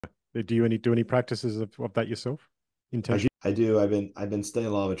Do you do any practices of that yourself? Intention. I do. I've been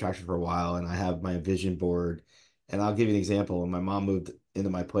studying law of attraction for a while, and I have my vision board. And I'll give you an example. When my mom moved into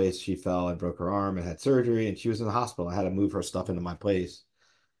my place, she fell and broke her arm and had surgery, and she was in the hospital. I had to move her stuff into my place,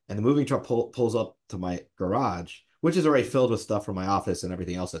 and the moving truck pulls up to my garage, which is already filled with stuff from my office and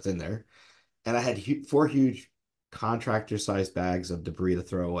everything else that's in there. And I had four huge contractor-sized bags of debris to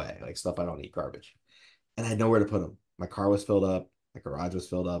throw away, like stuff I don't need, garbage. And I had nowhere to put them. My car was filled up. My garage was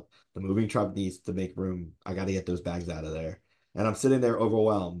filled up. The moving truck needs to make room. I got to get those bags out of there. And I'm sitting there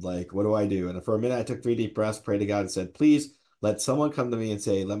overwhelmed. Like, what do I do? And for a minute, I took 3 deep breaths, prayed to God, and said, please let someone come to me and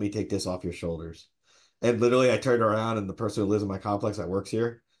say, let me take this off your shoulders. And literally, I turned around, and the person who lives in my complex that works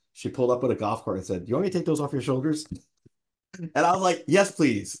here, she pulled up with a golf cart and said, you want me to take those off your shoulders? And I was like, yes,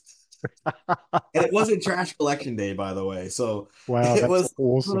 please. And it wasn't trash collection day, by the way. So Wow, it that's was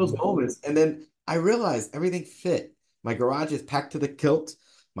one of those awesome. moments. And then I realized everything fit. My garage is packed to the kilt.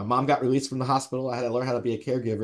 My mom got released from the hospital. I had to learn how to be a caregiver.